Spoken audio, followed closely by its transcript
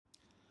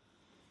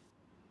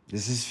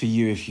This is for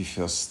you if you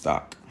feel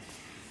stuck,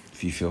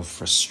 if you feel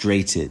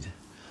frustrated,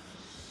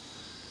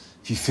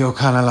 if you feel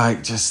kind of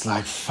like, just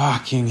like,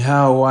 fucking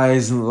hell, why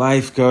isn't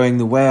life going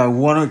the way I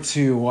want it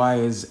to? Why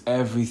is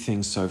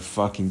everything so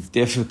fucking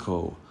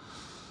difficult?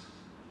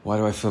 Why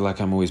do I feel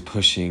like I'm always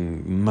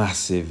pushing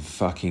massive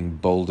fucking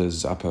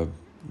boulders up a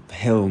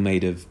hill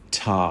made of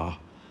tar?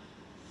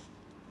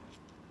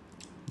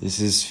 This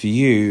is for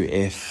you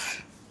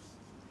if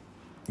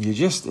you're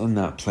just in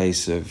that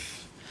place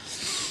of,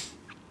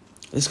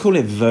 let's call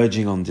it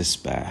verging on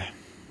despair.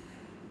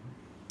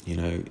 You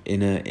know,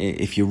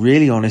 if you're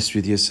really honest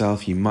with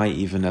yourself, you might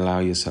even allow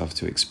yourself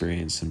to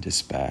experience some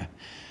despair.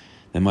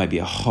 There might be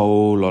a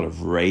whole lot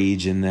of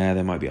rage in there.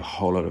 There might be a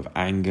whole lot of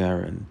anger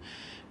and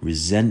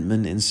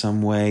resentment in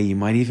some way. You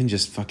might even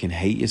just fucking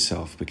hate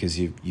yourself because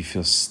you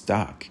feel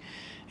stuck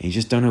and you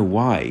just don't know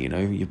why. You know,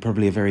 you're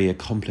probably a very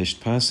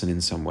accomplished person in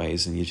some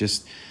ways, and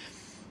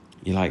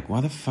you're like,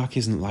 why the fuck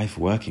isn't life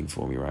working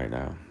for me right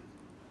now?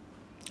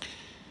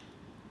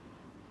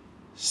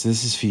 So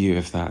this is for you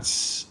if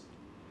that's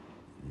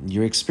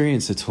your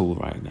experience at all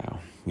right now.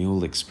 We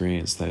all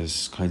experience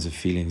those kinds of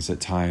feelings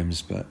at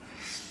times, but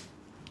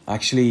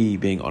actually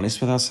being honest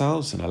with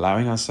ourselves and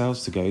allowing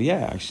ourselves to go,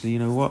 yeah, actually, you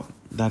know what?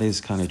 That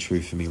is kind of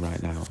true for me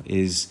right now,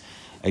 is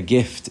a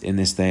gift in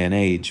this day and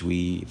age.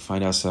 We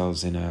find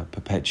ourselves in a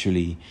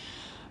perpetually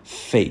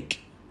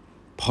fake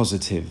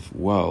positive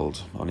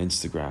world on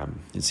Instagram.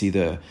 It's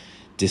either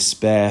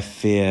despair,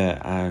 fear,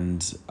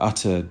 and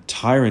utter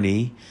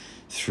tyranny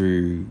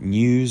through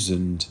news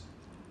and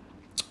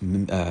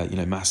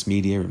mass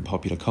media and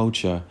popular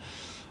culture,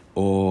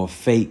 or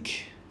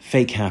fake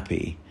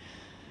happy,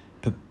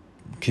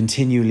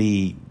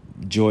 continually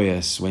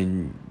joyous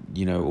when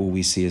all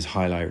we see is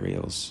highlight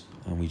reels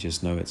and we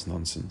just know it's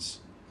nonsense.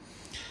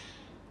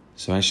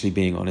 So actually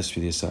being honest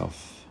with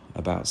yourself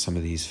about some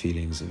of these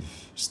feelings of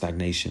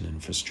stagnation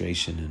and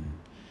frustration and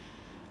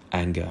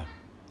anger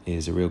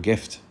is a real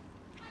gift,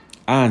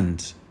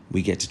 and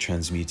we get to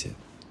transmute it,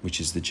 which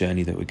is the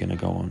journey that we're going to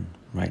go on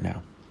right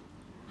now.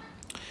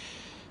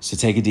 So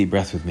take a deep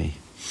breath with me.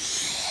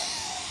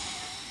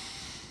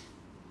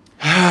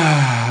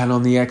 And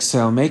on the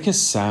exhale, make a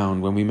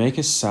sound. When we make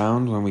a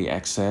sound, when we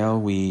exhale,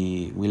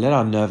 we let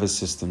our nervous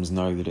systems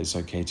know that it's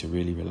okay to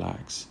really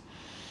relax.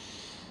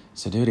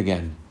 So do it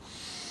again.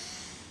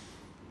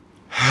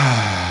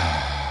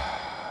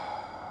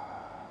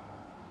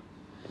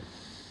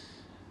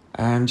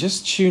 And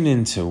just tune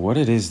into what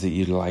it is that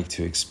you'd like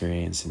to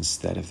experience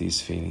instead of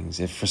these feelings.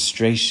 If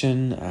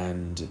frustration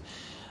and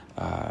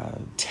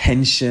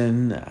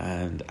tension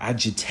and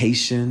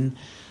agitation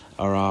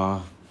are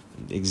our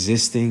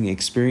existing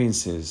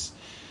experiences,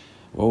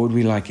 what would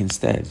we like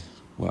instead?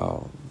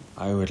 Well,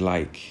 I would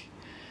like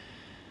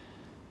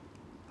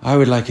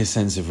a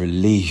sense of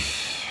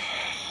relief.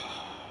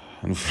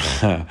 And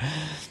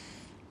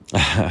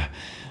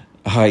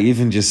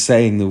even just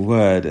saying the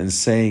word and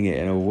saying it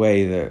in a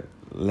way that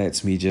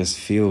lets me just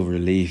feel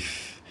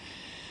relief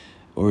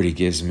already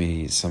gives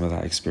me some of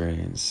that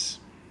experience.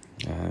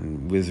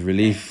 And with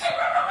relief,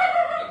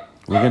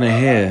 we're going to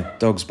hear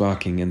dogs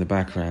barking in the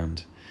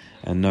background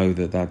and know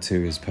that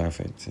too is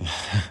perfect.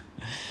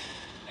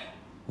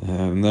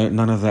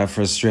 None of that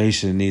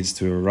frustration needs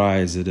to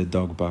arise at a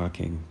dog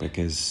barking,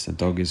 because a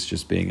dog is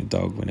just being a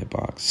dog when it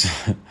barks.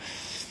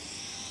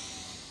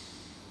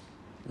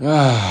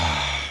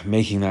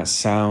 Making that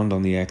sound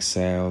on the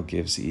exhale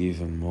gives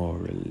even more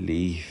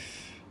relief.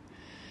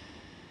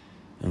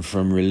 And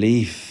from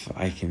relief,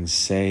 I can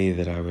say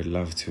that I would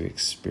love to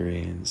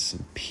experience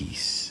some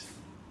peace.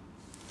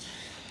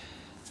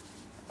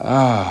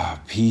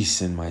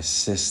 Peace in my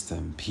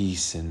system,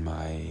 peace in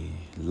my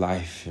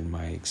life, in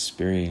my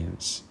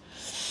experience.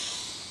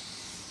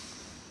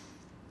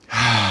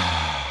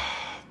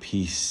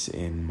 Peace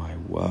in my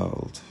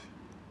world.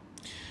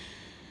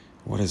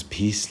 What does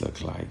peace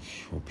look like?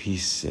 Well,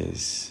 peace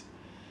is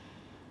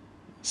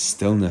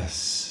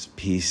stillness.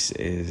 Peace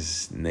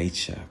is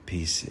nature.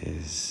 Peace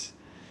is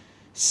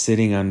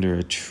sitting under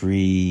a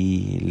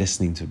tree,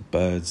 listening to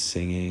birds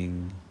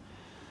singing,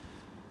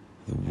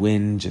 the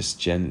wind just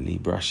gently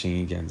brushing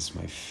against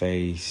my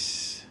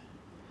face,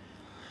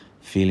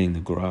 feeling the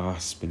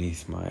grass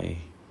beneath my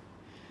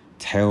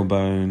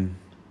tailbone,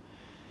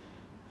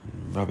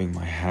 and rubbing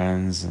my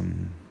hands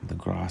on the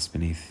grass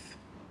beneath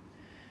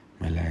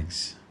my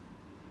legs.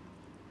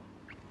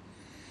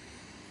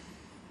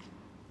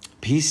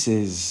 Peace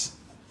is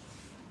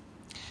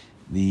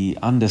the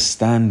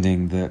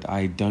understanding that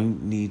I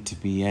don't need to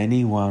be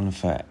anyone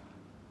for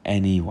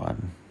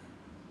anyone.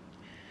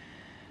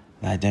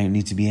 I don't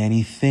need to be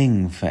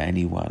anything for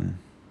anyone.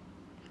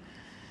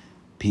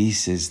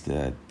 Peace is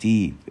the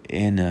deep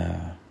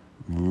inner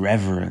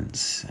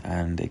reverence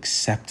and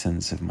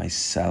acceptance of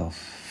myself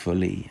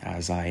fully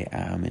as I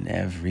am in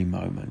every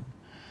moment.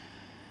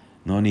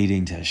 Not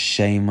needing to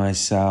shame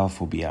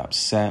myself or be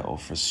upset or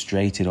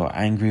frustrated or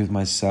angry with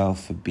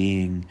myself for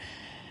being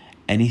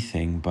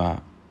anything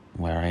but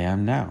where I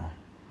am now.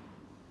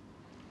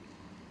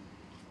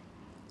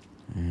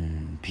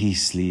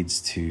 Peace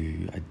leads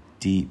to a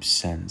deep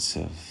sense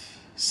of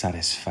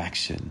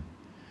satisfaction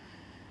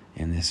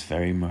in this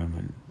very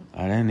moment.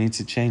 I don't need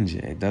to change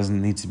it. It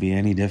doesn't need to be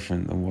any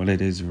different than what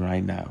it is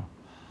right now.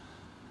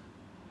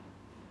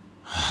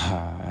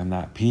 And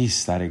that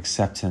peace, that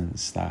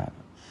acceptance, that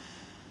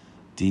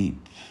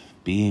deep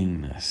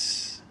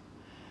beingness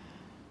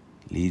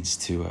leads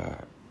to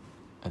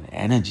an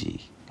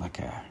energy, like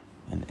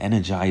an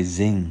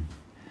energizing,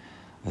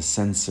 a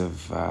sense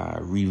of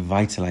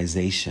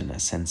revitalization, a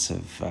sense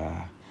of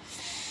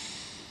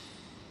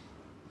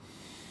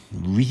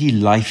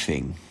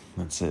re-lifing.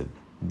 That's a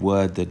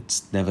word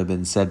that's never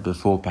been said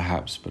before,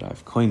 perhaps, but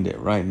I've coined it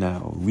right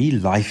now.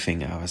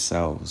 Re-lifing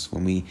ourselves.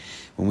 When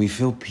we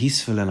feel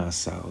peaceful in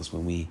ourselves,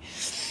 when we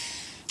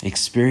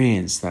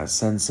experience that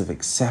sense of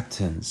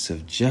acceptance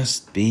of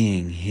just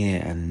being here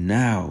and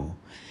now,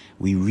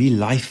 we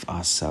re-life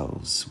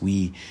ourselves.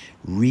 We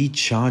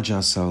recharge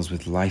ourselves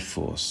with life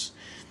force.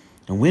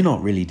 And we're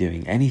not really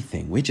doing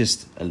anything. We're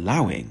just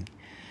allowing.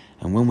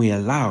 And when we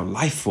allow,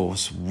 life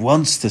force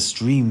wants to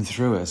stream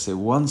through us. It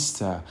wants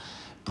to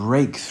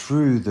break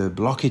through the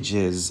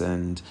blockages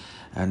and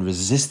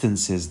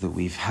resistances that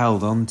we've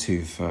held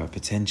onto for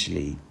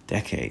potentially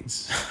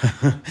decades,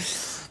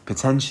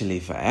 potentially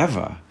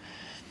forever.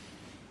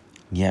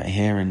 Yet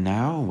here and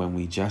now, when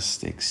we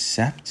just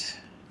accept,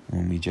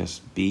 when we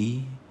just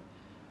be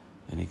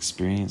and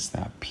experience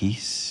that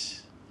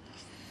peace,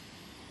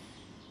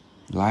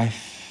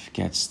 life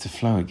gets to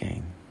flow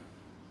again.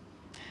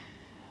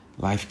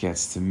 Life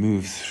gets to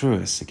move through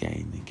us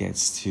again. It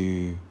gets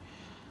to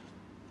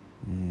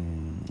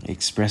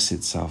express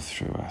itself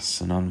through us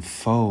and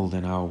unfold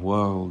in our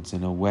worlds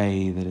in a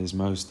way that is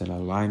most in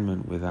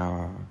alignment with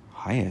our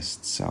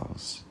highest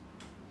selves.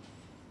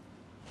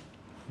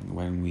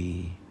 When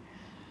we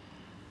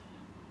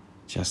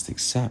just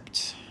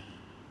accept,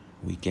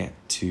 we get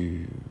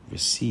to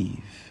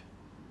receive.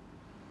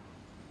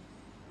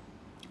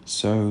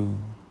 So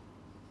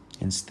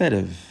instead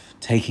of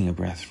taking a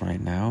breath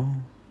right now,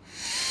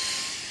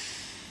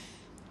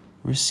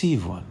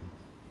 receive one.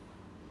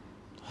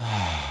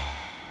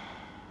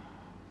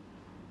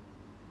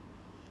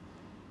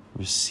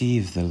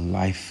 Receive the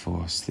life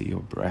force that your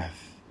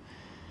breath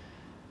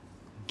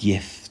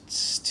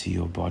gifts to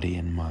your body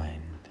and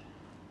mind.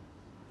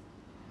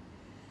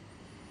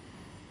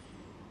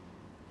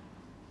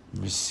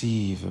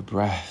 Receive a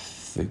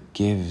breath that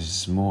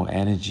gives more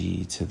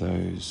energy to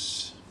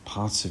those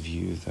parts of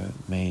you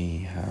that may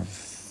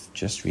have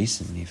just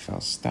recently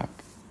felt stuck.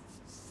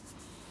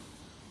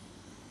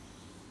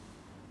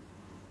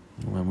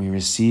 When we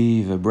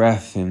receive a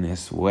breath in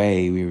this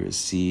way, we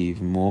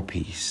receive more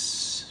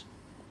peace.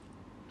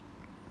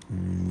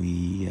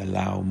 We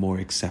allow more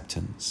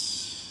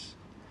acceptance.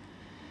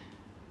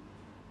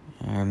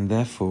 And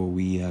therefore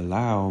we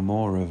allow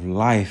more of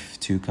life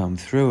to come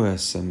through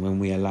us. And when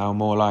we allow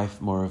more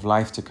of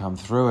life to come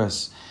through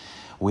us,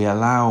 we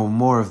allow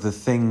more of the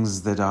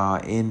things that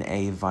are in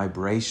a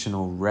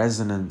vibrational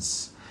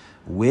resonance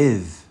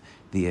with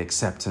the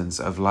acceptance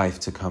of life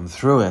to come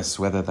through us,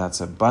 whether that's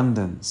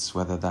abundance,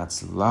 whether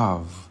that's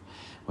love,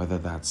 whether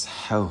that's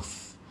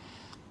health.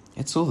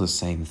 It's all the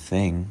same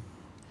thing.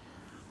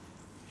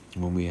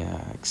 When we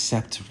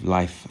accept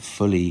life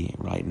fully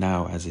right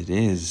now as it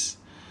is,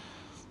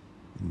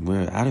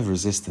 we're out of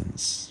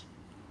resistance.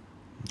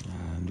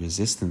 And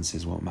resistance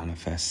is what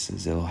manifests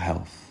as ill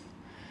health,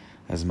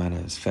 as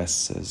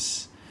manifests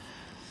as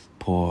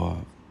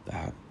poor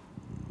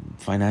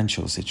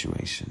financial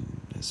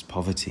situation, as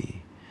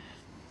poverty.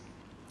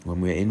 When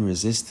we're in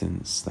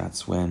resistance,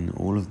 that's when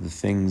all of the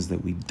things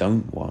that we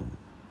don't want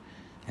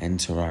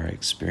enter our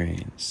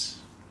experience.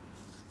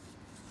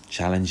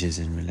 Challenges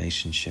in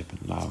relationship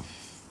and love,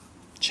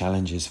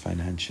 challenges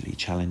financially,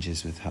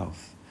 challenges with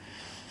health.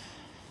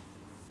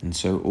 And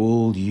so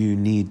all you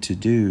need to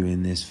do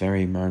in this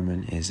very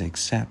moment is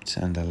accept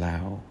and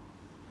allow.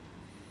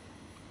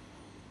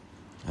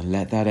 And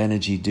let that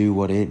energy do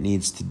what it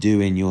needs to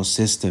do in your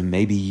system.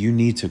 Maybe you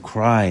need to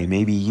cry.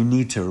 Maybe you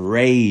need to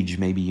rage.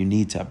 Maybe you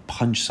need to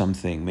punch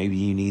something. Maybe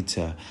you need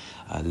to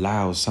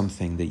allow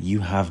something that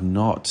you have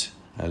not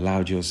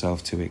allowed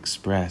yourself to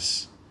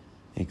express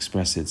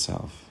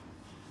itself.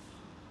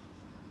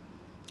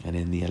 And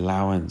in the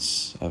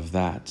allowance of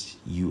that,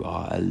 you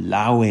are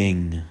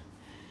allowing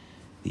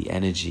the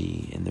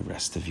energy in the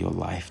rest of your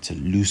life to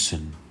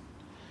loosen,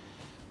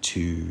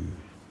 to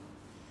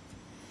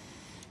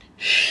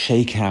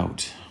shake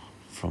out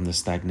from the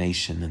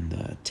stagnation and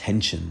the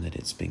tension that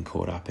it's been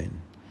caught up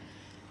in.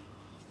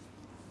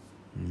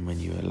 And when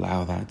you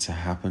allow that to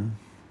happen,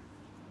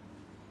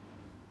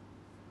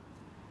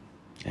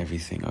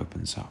 everything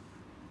opens up.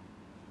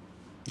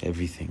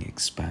 Everything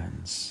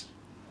expands.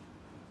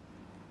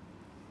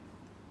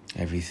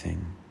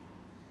 Everything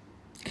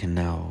can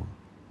now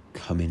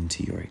come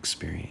into your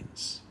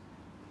experience.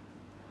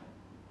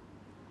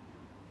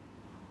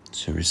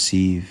 So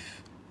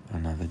receive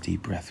another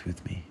deep breath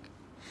with me.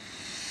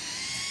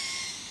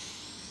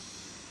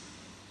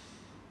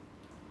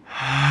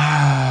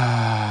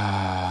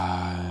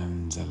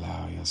 And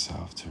allow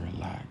yourself to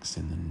relax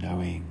in the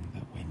knowing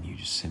that when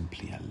you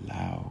simply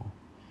allow,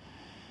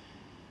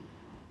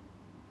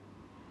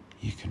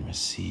 you can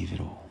receive it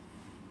all.